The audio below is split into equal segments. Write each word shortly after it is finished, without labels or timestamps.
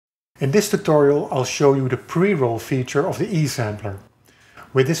In this tutorial I'll show you the pre-roll feature of the eSampler.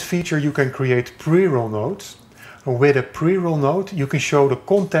 With this feature you can create pre-roll notes. With a pre-roll note you can show the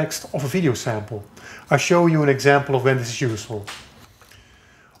context of a video sample. I'll show you an example of when this is useful.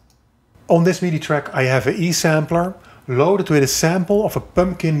 On this MIDI track I have an eSampler loaded with a sample of a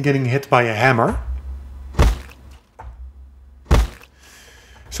pumpkin getting hit by a hammer.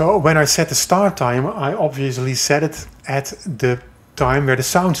 So when I set the start time, I obviously set it at the time where the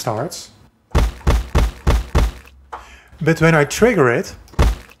sound starts. But when I trigger it,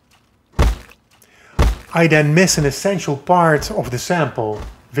 I then miss an essential part of the sample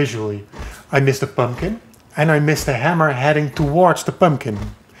visually. I miss the pumpkin and I miss the hammer heading towards the pumpkin.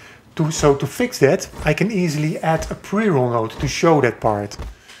 So to fix that, I can easily add a pre-roll note to show that part.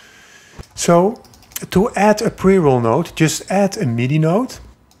 So to add a pre-roll note, just add a MIDI note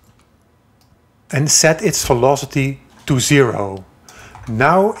and set its velocity to 0.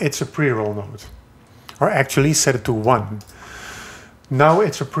 Now it's a pre-roll note. Or actually set it to 1. Now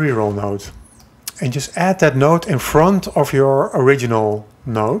it's a pre-roll note. And just add that note in front of your original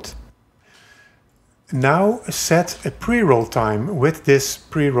note. Now set a pre-roll time with this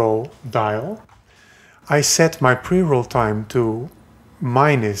pre-roll dial. I set my pre-roll time to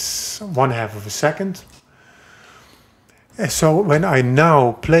 -1/2 of a second. So when I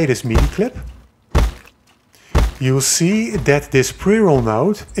now play this MIDI clip, you'll see that this pre-roll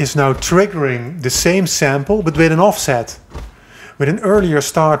note is now triggering the same sample but with an offset, with an earlier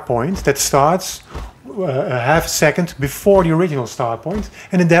start point that starts a half second before the original start point,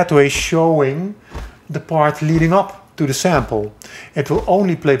 and in that way showing the part leading up to the sample. It will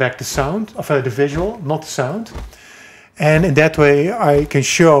only play back the sound of the visual, not the sound, and in that way I can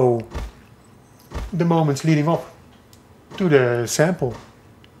show the moments leading up to the sample.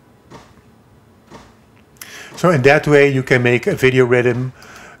 So in that way you can make a video rhythm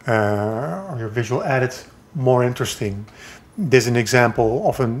or your visual edit more interesting. This is an example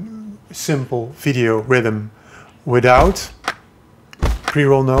of a simple video rhythm without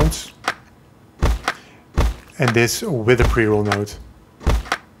pre-roll notes, and this with a pre-roll note.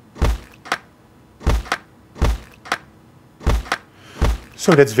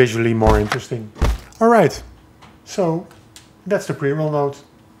 So that's visually more interesting. Alright, so that's the pre-roll note.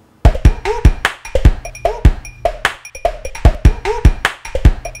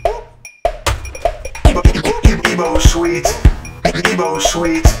 EboSuite,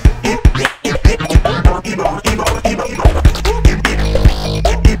 EboSuite,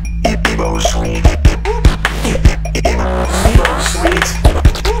 EboSuite, EboSuite.